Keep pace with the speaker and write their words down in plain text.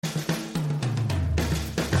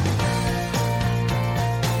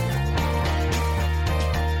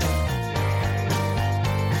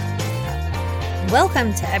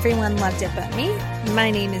Welcome to Everyone Loved It But Me.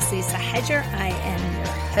 My name is Lisa Hedger. I am your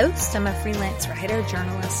host. I'm a freelance writer,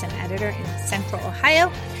 journalist, and editor in Central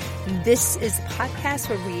Ohio. This is a podcast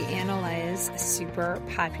where we analyze super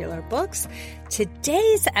popular books.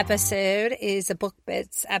 Today's episode is a Book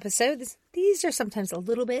Bits episode. These are sometimes a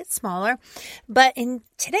little bit smaller, but in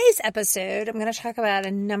today's episode, I'm going to talk about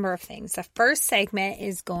a number of things. The first segment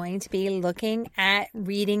is going to be looking at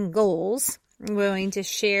reading goals. I'm going to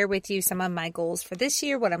share with you some of my goals for this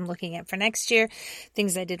year, what I'm looking at for next year,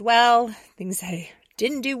 things I did well, things I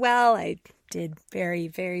didn't do well, I did very,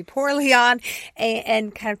 very poorly on,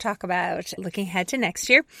 and kind of talk about looking ahead to next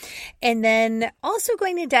year. And then also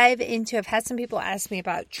going to dive into, I've had some people ask me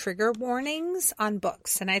about trigger warnings on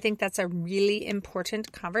books, and I think that's a really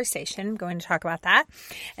important conversation. I'm going to talk about that.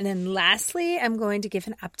 And then lastly, I'm going to give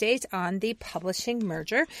an update on the publishing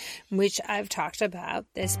merger, which I've talked about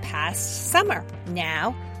this past summer.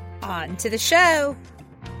 Now, on to the show.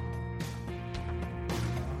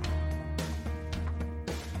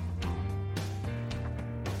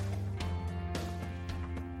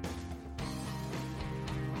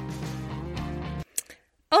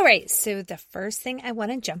 All right, so the first thing I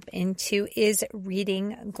want to jump into is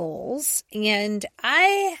reading goals. And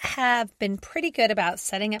I have been pretty good about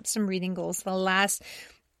setting up some reading goals the last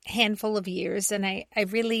handful of years, and I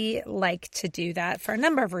really like to do that for a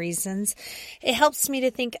number of reasons. It helps me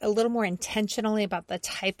to think a little more intentionally about the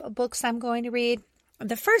type of books I'm going to read.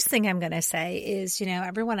 The first thing I'm going to say is,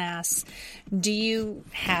 everyone asks, do you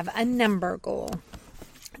have a number goal?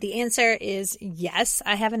 The answer is yes,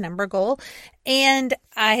 I have a number goal, and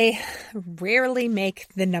I rarely make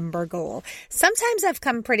the number goal. Sometimes I've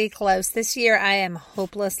come pretty close. This year, I am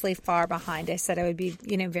hopelessly far behind. I said I would be,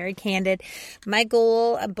 very candid. My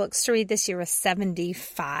goal of books to read this year was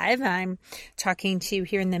 75. I'm talking to you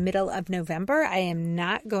here in the middle of November. I am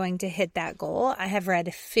not going to hit that goal. I have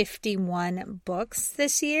read 51 books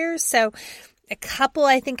this year, so a couple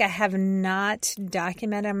I think I have not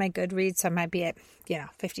documented on my Goodreads, so I might be at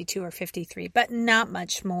 52 or 53, but not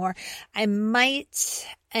much more. I might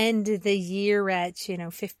end the year at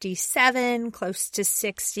 57, close to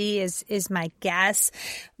 60 is my guess,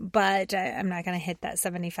 but I'm not going to hit that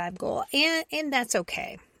 75 goal, and that's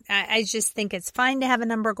okay. I just think it's fine to have a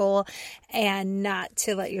number goal and not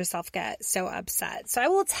to let yourself get so upset. So I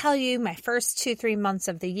will tell you my first 2-3 months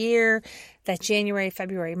of the year, that January,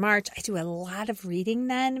 February, March, I do a lot of reading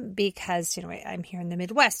then because, I'm here in the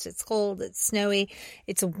Midwest. It's cold, it's snowy,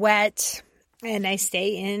 it's wet. And I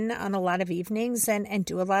stay in on a lot of evenings and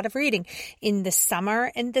do a lot of reading. In the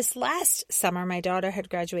summer, and this last summer, my daughter had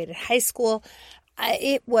graduated high school.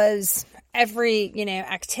 It was every,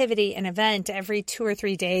 activity and event, every 2 or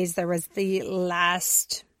 3 days, there was the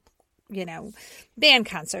last, band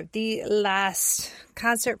concert, the last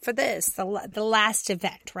concert for this, the last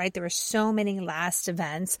event, right? There were so many last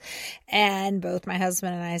events. And both my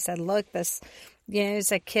husband and I said, look, this,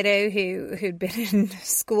 it's a kiddo who'd been in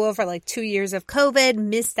school for like 2 years of COVID,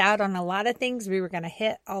 missed out on a lot of things. We were going to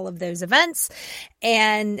hit all of those events.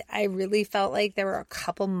 And I really felt like there were a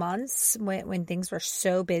couple months when things were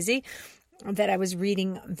so busy that I was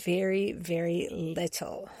reading very, very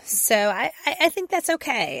little. So I think that's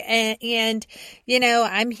okay. And,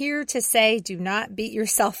 I'm here to say, do not beat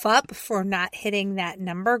yourself up for not hitting that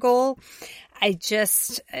number goal. I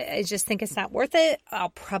just think it's not worth it. I'll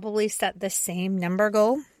probably set the same number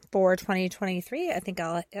goal for 2023. I think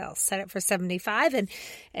I'll set it for 75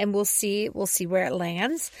 and we'll see where it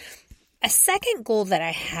lands. A second goal that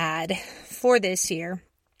I had for this year,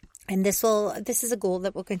 and this is a goal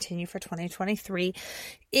that will continue for 2023,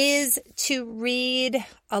 is to read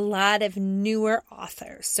a lot of newer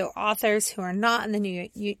authors. So authors who are not on the New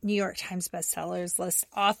York Times bestsellers list,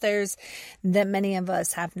 authors that many of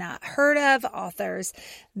us have not heard of, authors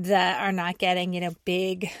that are not getting,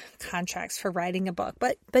 big contracts for writing a book,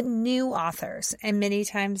 but new authors, and many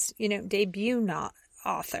times, debut not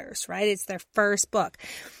authors, right? It's their first book.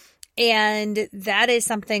 And that is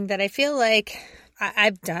something that I feel like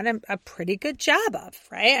I've done a pretty good job of,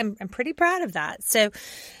 right? I'm pretty proud of that. So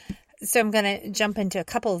I'm going to jump into a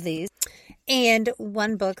couple of these. And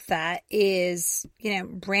one book that is,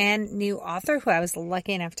 brand new author who I was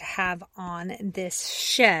lucky enough to have on this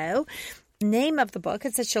show. Name of the book,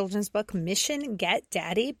 it's a children's book, Mission Get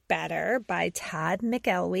Daddy Better by Todd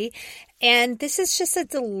McElwee. And this is just a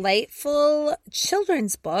delightful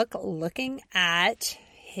children's book looking at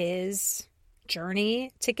his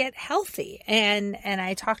journey to get healthy. And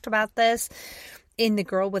I talked about this in The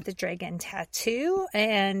Girl with the Dragon Tattoo.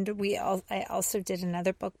 And I also did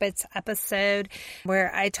another Book Bits episode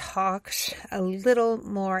where I talked a little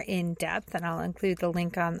more in depth, and I'll include the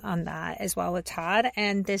link on that as well with Todd.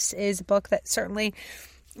 And this is a book that certainly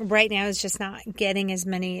right now is just not getting as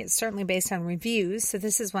many, certainly based on reviews. So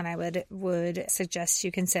this is one I would suggest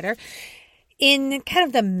you consider. In kind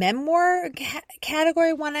of the memoir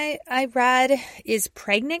category, one I read is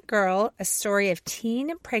Pregnant Girl, A Story of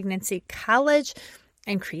Teen Pregnancy, College,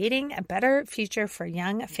 and Creating a Better Future for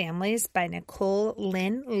Young Families by Nicole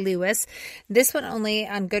Lynn Lewis. This one only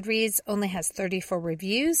on Goodreads only has 34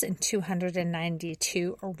 reviews and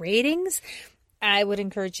 292 ratings. I would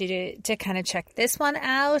encourage you to kind of check this one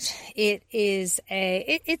out. It's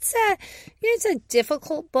a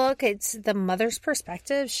difficult book. It's the mother's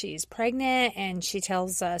perspective. She's pregnant and she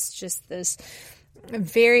tells us just this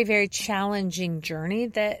very, very challenging journey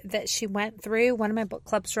that she went through. One of my book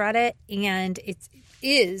clubs read it, and it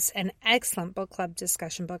is an excellent book club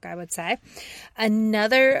discussion book, I would say.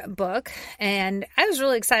 Another book, and I was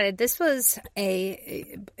really excited. This was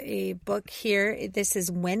a book here. This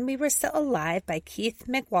is When We Were Still Alive by Keith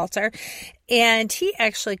McWalter, and he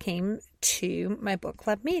actually came to my book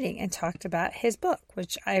club meeting and talked about his book,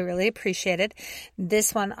 which I really appreciated.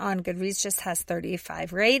 This one on Goodreads just has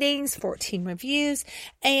 35 ratings, 14 reviews,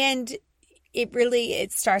 and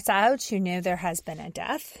it starts out, there has been a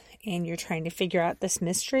death and you're trying to figure out this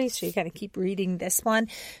mystery. So you got to keep reading this one,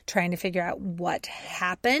 trying to figure out what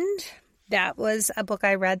happened. That was a book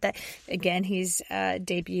I read that, again, he's a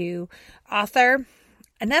debut author.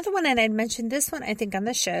 Another one, and I'd mentioned this one, I think, on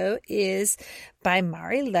the show, is by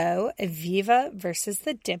Mari Lowe, Aviva versus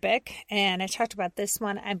the Dybbuk. And I talked about this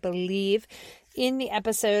one, I believe, in the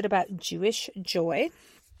episode about Jewish joy.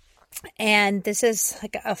 And this is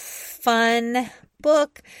like a fun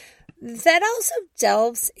book that also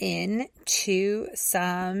delves into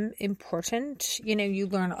some important, you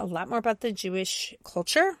learn a lot more about the Jewish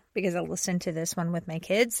culture, because I listened to this one with my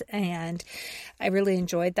kids and I really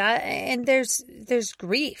enjoyed that. And there's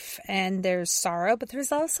grief and there's sorrow, but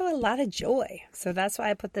there's also a lot of joy. So that's why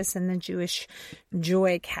I put this in the Jewish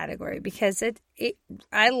joy category, because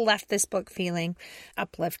I left this book feeling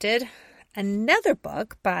uplifted. Another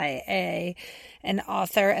book by an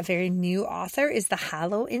author, a very new author, is The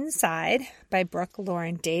Hollow Inside by Brooke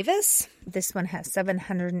Lauren Davis. This one has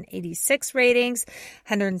 786 ratings,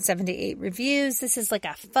 178 reviews. This is like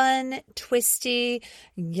a fun, twisty,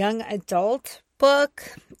 young adult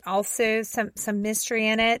book. Also some mystery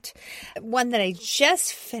in it. One that I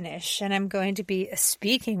just finished, and I'm going to be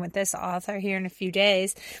speaking with this author here in a few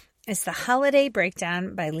days, is The Holiday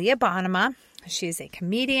Breakdown by Leah Bonnema. She is a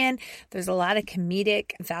comedian. There's a lot of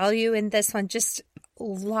comedic value in this one. Just a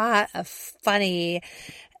lot of funny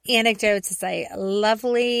anecdotes. It's a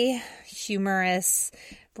lovely, humorous,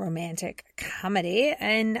 romantic comedy.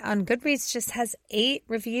 And on Goodreads just has 8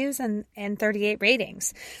 reviews and 38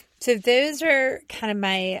 ratings. So those are kind of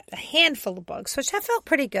my handful of books, which I felt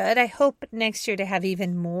pretty good. I hope next year to have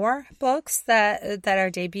even more books that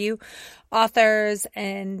are debut authors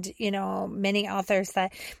and, many authors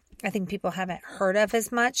that I think people haven't heard of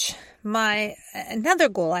as much. Another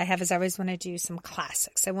goal I have is I always want to do some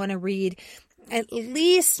classics. I want to read at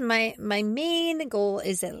least, my main goal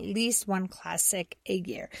is at least one classic a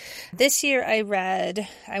year. This year I read,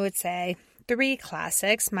 I would say, 3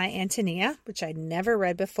 classics. My Antonia, which I'd never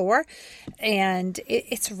read before, and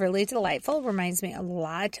it's really delightful. Reminds me a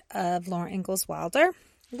lot of Laura Ingalls Wilder.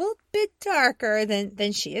 A little bit darker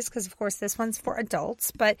than she is, because of course this one's for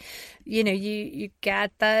adults, but you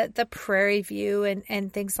got the prairie view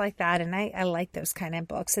and things like that, and I like those kind of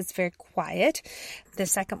books. It's very quiet. The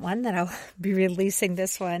second one that I'll be releasing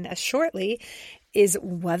this one shortly is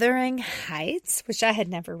Wuthering Heights, which I had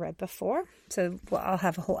never read before, so I'll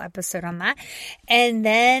have a whole episode on that. And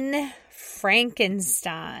then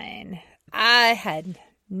Frankenstein. I had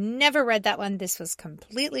never read that one. This was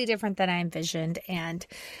completely different than I envisioned, and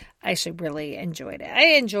I actually really enjoyed it.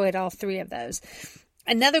 I enjoyed all 3 of those.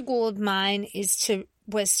 Another goal of mine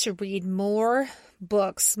was to read more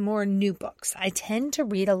books, more new books. I tend to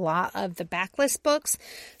read a lot of the backlist books.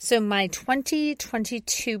 So my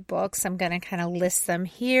 2022 books, I'm going to kind of list them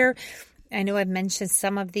here. I know I've mentioned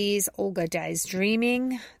some of these. Olga Dies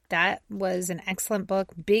Dreaming. That was an excellent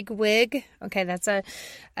book. Big Wig. Okay, that's a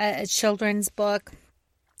children's book.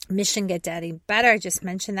 Mission Get Daddy Better. I just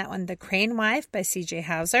mentioned that one. The Crane Wife by C.J.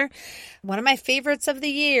 Hauser. One of my favorites of the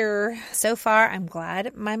year so far. I'm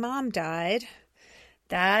glad my mom died.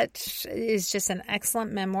 That is just an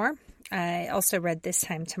excellent memoir. I also read This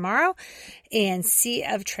Time Tomorrow and Sea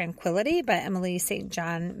of Tranquility by Emily St.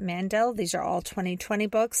 John Mandel. These are all 2020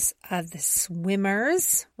 books. The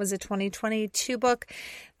Swimmers was a 2022 book.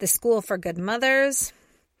 The School for Good Mothers.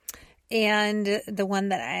 And the one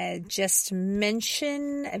that I just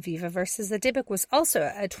mentioned, Aviva versus the Dybbuk, was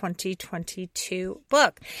also a 2022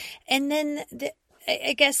 book. And then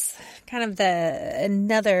I guess kind of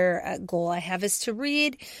another goal I have is to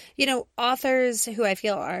read, authors who I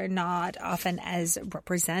feel are not often as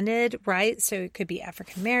represented, right? So it could be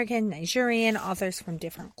African American, Nigerian, authors from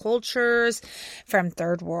different cultures, from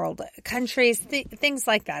third world countries, things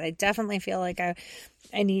like that. I definitely feel like I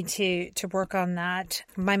need to work on that.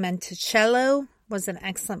 My Monticello was an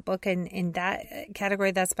excellent book in that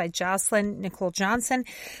category. That's by Jocelyn Nicole Johnson.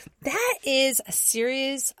 That is a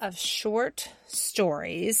series of short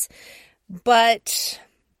stories, but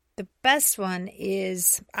the best one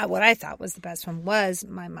is, what I thought was the best one was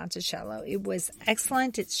My Monticello. It was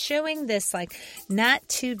excellent. It's showing this like not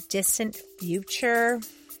too distant future.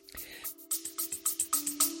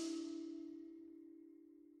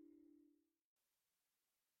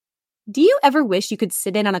 Do you ever wish you could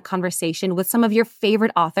sit in on a conversation with some of your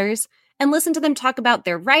favorite authors and listen to them talk about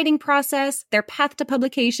their writing process, their path to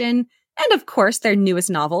publication, and of course, their newest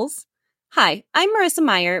novels? Hi, I'm Marissa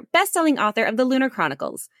Meyer, best-selling author of The Lunar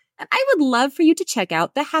Chronicles, and I would love for you to check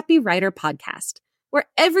out the Happy Writer podcast, where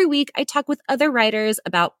every week I talk with other writers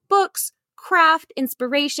about books, craft,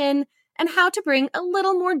 inspiration, and how to bring a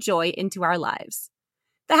little more joy into our lives.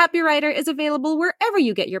 The Happy Writer is available wherever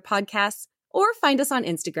you get your podcasts, or find us on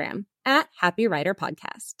Instagram at Happy Writer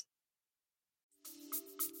Podcast.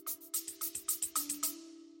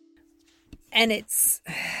 And it's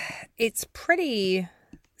pretty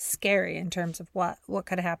scary in terms of what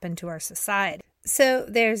could happen to our society. So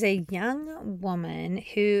there's a young woman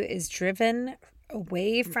who is driven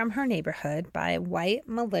away from her neighborhood by a white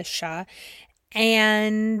militia,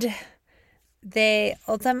 and they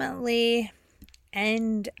ultimately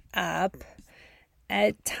end up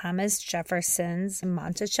at Thomas Jefferson's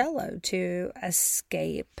Monticello to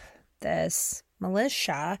escape this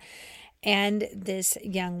militia. And this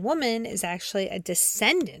young woman is actually a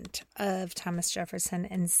descendant of Thomas Jefferson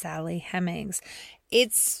and Sally Hemings.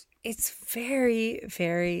 It's very,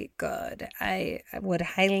 very good. I would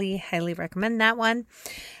highly, highly recommend that one.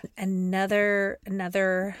 Another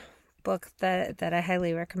book that I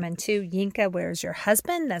highly recommend too, Yinka, Where's Your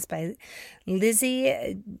Husband? That's by Lizzie,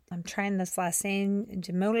 I'm trying this last name,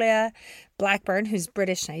 Jamolia Blackburn, who's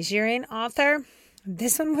British-Nigerian author.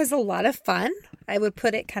 This one was a lot of fun. I would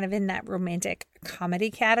put it kind of in that romantic comedy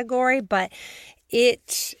category, but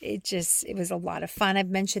it was a lot of fun. I've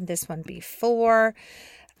mentioned this one before.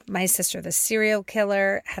 My Sister, the Serial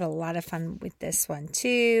Killer, had a lot of fun with this one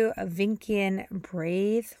too. Vinkian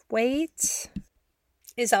Braithwaite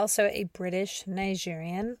is also a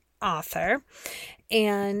British-Nigerian author,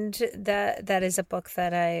 and that is a book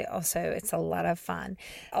that it's a lot of fun.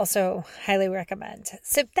 Also highly recommend.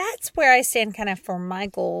 So that's where I stand kind of for my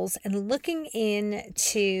goals, and looking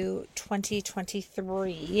into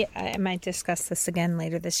 2023. I might discuss this again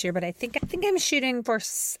later this year, but I think I'm shooting for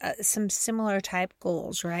some similar type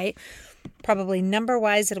goals, right? Probably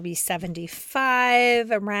number-wise, it'll be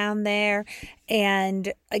 75, around there.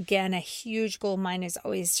 And again, a huge goal of mine is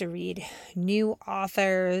always to read new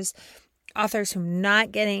authors who are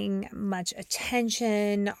not getting much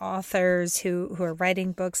attention, authors who are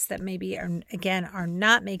writing books that maybe are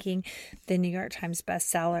not making the New York Times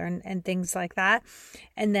bestseller and things like that.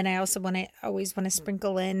 And then I also always want to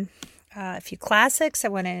sprinkle in a few classics. I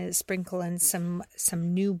want to sprinkle in some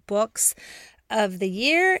new books of the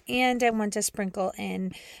year, and I want to sprinkle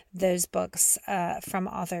in those books from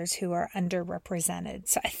authors who are underrepresented.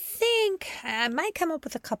 So I think I might come up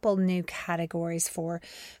with a couple new categories for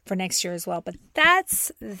next year as well. But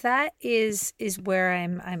that is where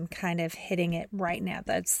I'm kind of hitting it right now.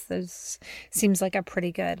 That seems like a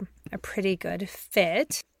pretty good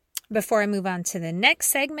fit. Before I move on to the next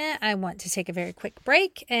segment, I want to take a very quick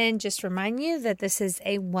break and just remind you that this is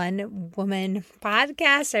a one-woman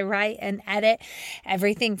podcast. I write and edit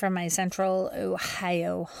everything from my Central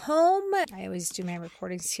Ohio home. I always do my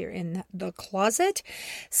recordings here in the closet.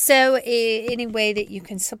 So any way that you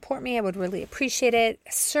can support me, I would really appreciate it.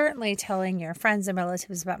 Certainly telling your friends and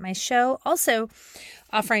relatives about my show. Also,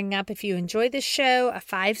 offering up, if you enjoy the show, a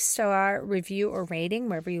 5-star review or rating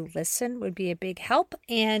wherever you listen would be a big help.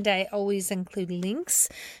 And I always include links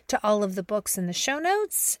to all of the books in the show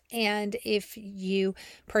notes. And if you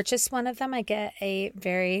purchase one of them, I get a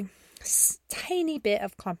very tiny bit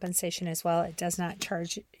of compensation as well. It does not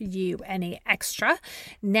charge you any extra.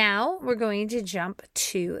 Now we're going to jump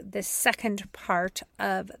to the second part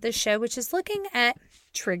of the show, which is looking at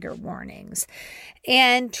trigger warnings.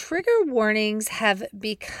 And trigger warnings have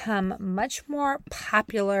become much more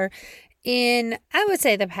popular in, I would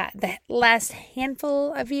say, the last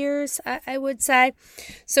handful of years, I would say.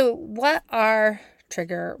 So what are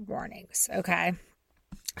trigger warnings? Okay.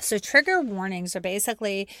 So trigger warnings are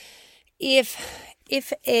basically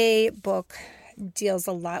if a book deals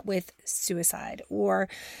a lot with suicide or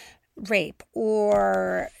rape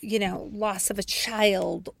or, loss of a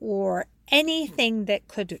child or anything that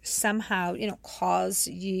could somehow, cause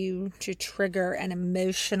you to trigger an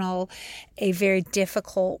emotional, a very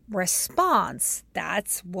difficult response,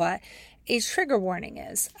 that's what a trigger warning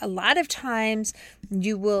is. A lot of times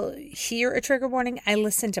you will hear a trigger warning. I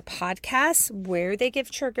listen to podcasts where they give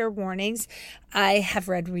trigger warnings. I have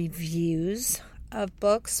read reviews of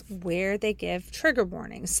books where they give trigger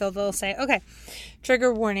warnings. So they'll say, okay,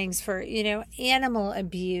 trigger warnings for, animal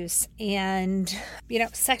abuse and,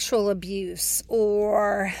 sexual abuse,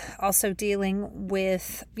 or also dealing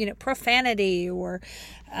with, profanity or,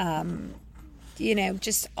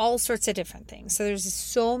 just all sorts of different things. So there's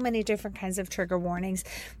so many different kinds of trigger warnings.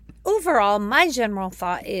 Overall, my general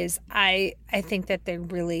thought is I think that they're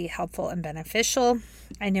really helpful and beneficial.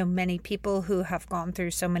 I know many people who have gone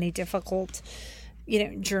through so many difficult,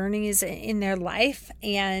 journeys in their life,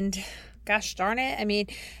 and gosh darn it, I mean,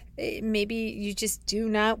 maybe you just do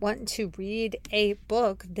not want to read a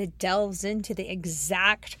book that delves into the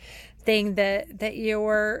exact thing that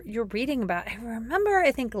you're reading about. I remember,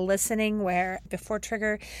 I think, listening where before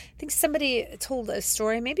Trigger, I think somebody told a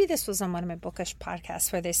story. Maybe this was on one of my bookish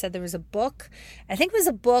podcasts where they said there was a book. I think it was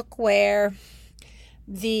a book where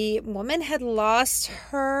the woman had lost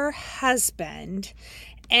her husband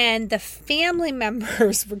and the family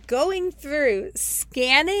members were going through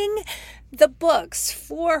scanning the books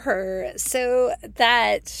for her so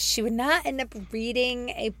that she would not end up reading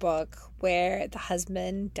a book where the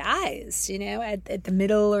husband dies, at the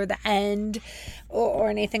middle or the end or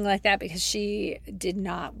anything like that, because she did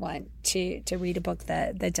not want to read a book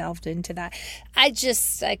that delved into that. I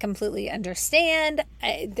completely understand.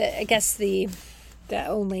 I guess the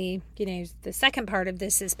only, the second part of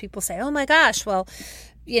this is people say, oh my gosh, well,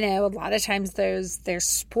 a lot of times there's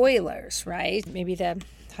spoilers, right? Maybe the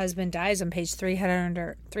husband dies on page 300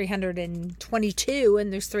 or 322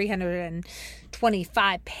 and there's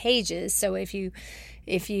 325 pages. So if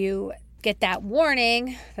you get that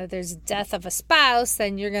warning that there's death of a spouse,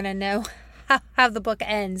 then you're going to know how the book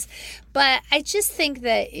ends. But I just think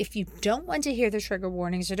that if you don't want to hear the trigger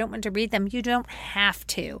warnings or don't want to read them, you don't have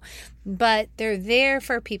to. But they're there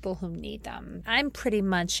for people who need them. I'm pretty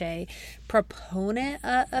much a proponent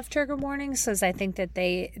of trigger warnings because I think that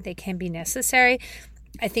they can be necessary.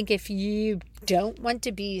 I think if you don't want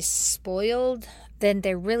to be spoiled, then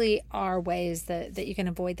there really are ways that you can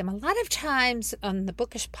avoid them. A lot of times on the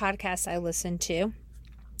bookish podcasts I listen to,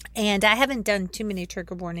 and I haven't done too many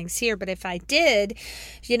trigger warnings here, but if I did,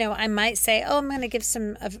 I might say, I'm going to give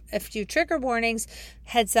a few trigger warnings.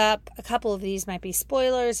 Heads up, a couple of these might be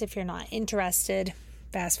spoilers. If you're not interested,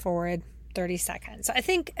 fast forward 30 seconds. So I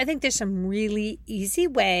think there's some really easy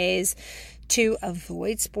ways to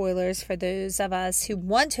avoid spoilers for those of us who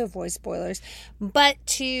want to avoid spoilers, but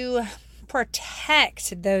to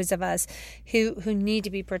protect those of us who need to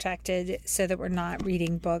be protected so that we're not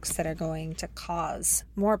reading books that are going to cause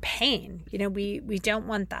more pain. We don't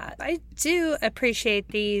want that. I do appreciate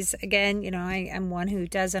these. Again, I'm one who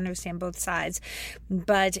does understand both sides.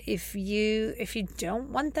 But if you don't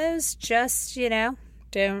want those, just,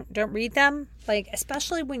 don't read them. Like,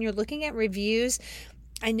 especially when you're looking at reviews,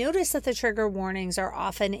 I notice that the trigger warnings are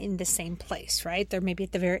often in the same place, right? They're maybe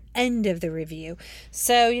at the very end of the review.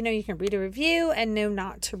 So, you can read a review and know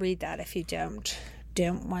not to read that if you don't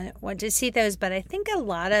want to see those. But I think a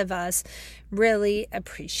lot of us really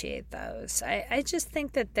appreciate those. I just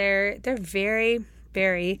think that they're very,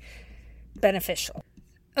 very beneficial.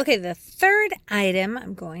 Okay, the third item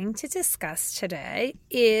I'm going to discuss today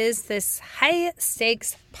is this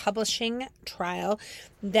high-stakes publishing trial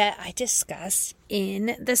that I discussed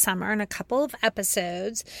in the summer in a couple of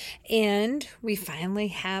episodes, and we finally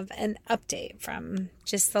have an update from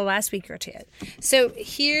just the last week or two. So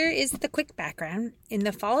here is the quick background. In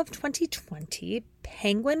the fall of 2020,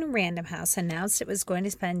 Penguin Random House announced it was going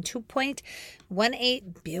to spend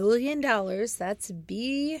 $2.18 billion, that's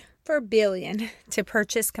B for billion, to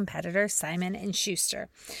purchase competitor Simon & Schuster.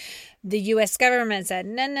 The U.S. government said,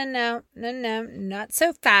 no, not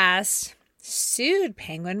so fast. sued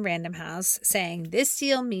Penguin Random House, saying this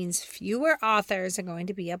deal means fewer authors are going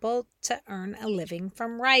to be able to earn a living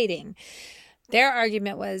from writing. Their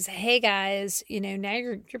argument was, hey guys, now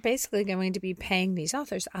you're basically going to be paying these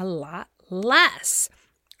authors a lot less.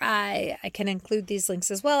 I can include these links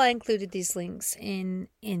as well. I included these links in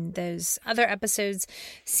those other episodes.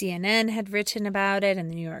 CNN had written about it, and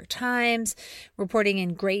the New York Times reporting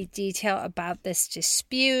in great detail about this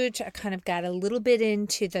dispute. I kind of got a little bit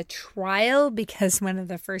into the trial because one of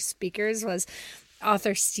the first speakers was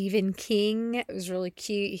author Stephen King. It was really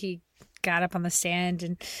cute. He got up on the stand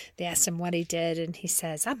and they asked him what he did, and he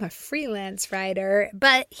says, I'm a freelance writer.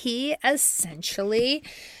 But he essentially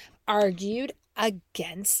argued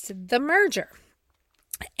against the merger.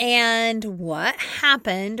 And what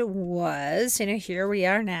happened was, here we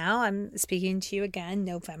are now. I'm speaking to you again,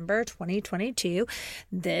 November 2022.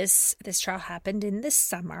 This trial happened in the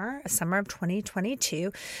summer of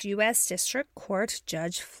 2022. U.S. District Court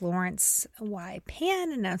Judge Florence Y.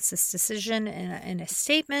 Pan announced this decision in a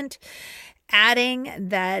statement, adding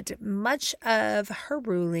that much of her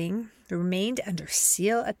ruling remained under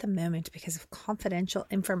seal at the moment because of confidential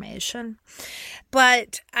information.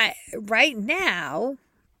 But right now,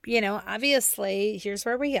 obviously, here's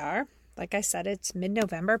where we are. Like I said, it's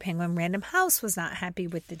mid-November. Penguin Random House was not happy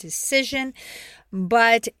with the decision,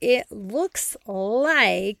 but it looks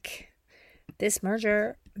like this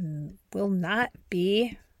merger will not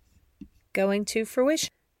be going to fruition.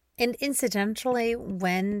 And incidentally,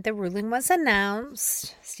 when the ruling was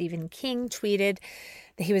announced, Stephen King tweeted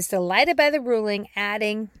that he was delighted by the ruling,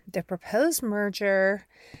 adding, the proposed merger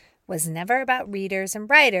was never about readers and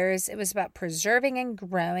writers. It was about preserving and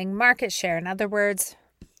growing market share. In other words,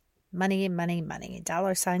 money, money, money,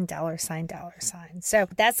 dollar sign, dollar sign, dollar sign. So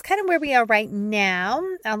that's kind of where we are right now.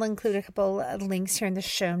 I'll include a couple of links here in the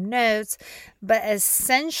show notes. But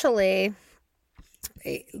essentially,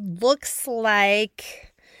 it looks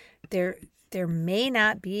like there may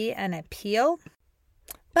not be an appeal.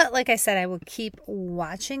 But like I said, I will keep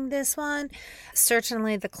watching this one.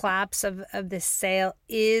 Certainly the collapse of this sale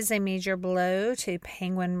is a major blow to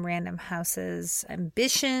Penguin Random House's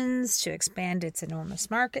ambitions to expand its enormous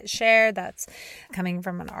market share. That's coming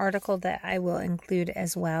from an article that I will include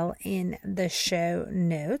as well in the show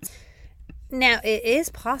notes. Now, it is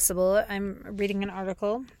possible, I'm reading an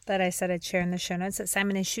article that I said I'd share in the show notes, that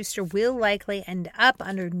Simon & Schuster will likely end up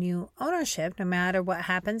under new ownership, no matter what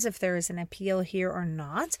happens, if there is an appeal here or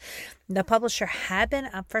not. The publisher had been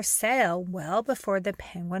up for sale well before the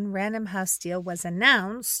Penguin Random House deal was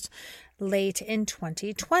announced late in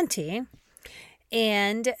 2020.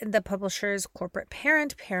 And the publisher's corporate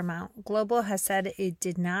parent, Paramount Global, has said it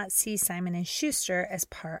did not see Simon & Schuster as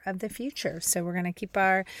part of the future. So we're going to keep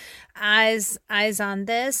our eyes on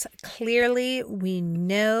this. Clearly, we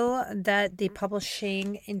know that the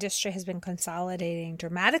publishing industry has been consolidating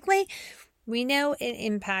dramatically. We know it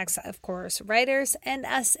impacts, of course, writers and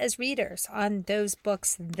us as readers on those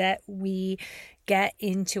books that we get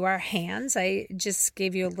into our hands. I just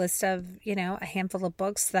gave you a list of, a handful of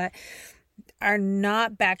books that are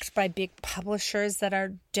not backed by big publishers, that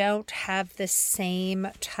don't have the same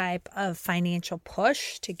type of financial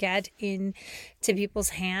push to get into people's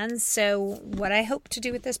hands. So what I hope to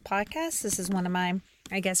do with this podcast, this is one of my,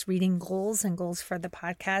 reading goals and goals for the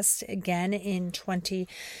podcast again in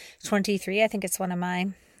 2023. I think it's one of my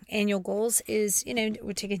annual goals is,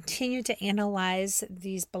 to continue to analyze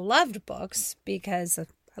these beloved books, because I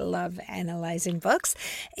love analyzing books,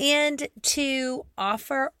 and to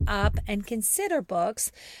offer up and consider books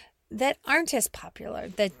that aren't as popular,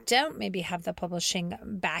 that don't maybe have the publishing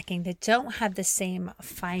backing, that don't have the same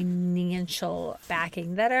financial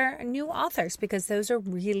backing, that are new authors, because those are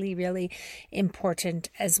really, really important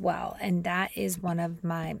as well. And that is one of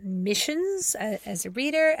my missions as a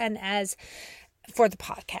reader and as for the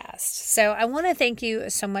podcast. So I want to thank you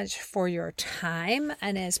so much for your time.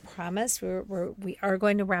 And as promised, we are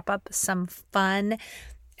going to wrap up some fun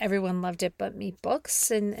Everyone Loved It But Me books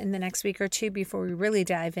in the next week or two before we really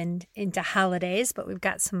dive into holidays. But we've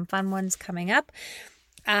got some fun ones coming up.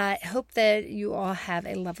 I hope that you all have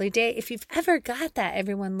a lovely day. If you've ever got that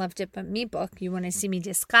Everyone Loved It But Me book you want to see me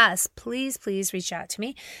discuss, please reach out to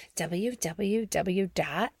me,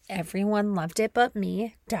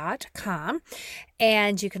 www.everyoneloveditbutme.com.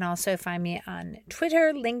 And you can also find me on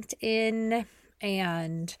Twitter, LinkedIn,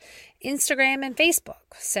 and Instagram and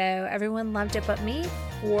Facebook. So Everyone Loved It But Me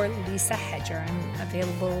or Lisa Hedger. I'm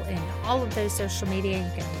available in all of those social media.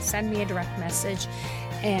 You can send me a direct message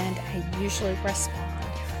and I usually respond.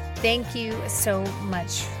 Thank you so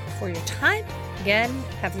much for your time. Again,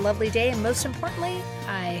 have a lovely day. And most importantly,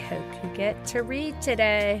 I hope you get to read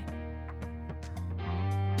today.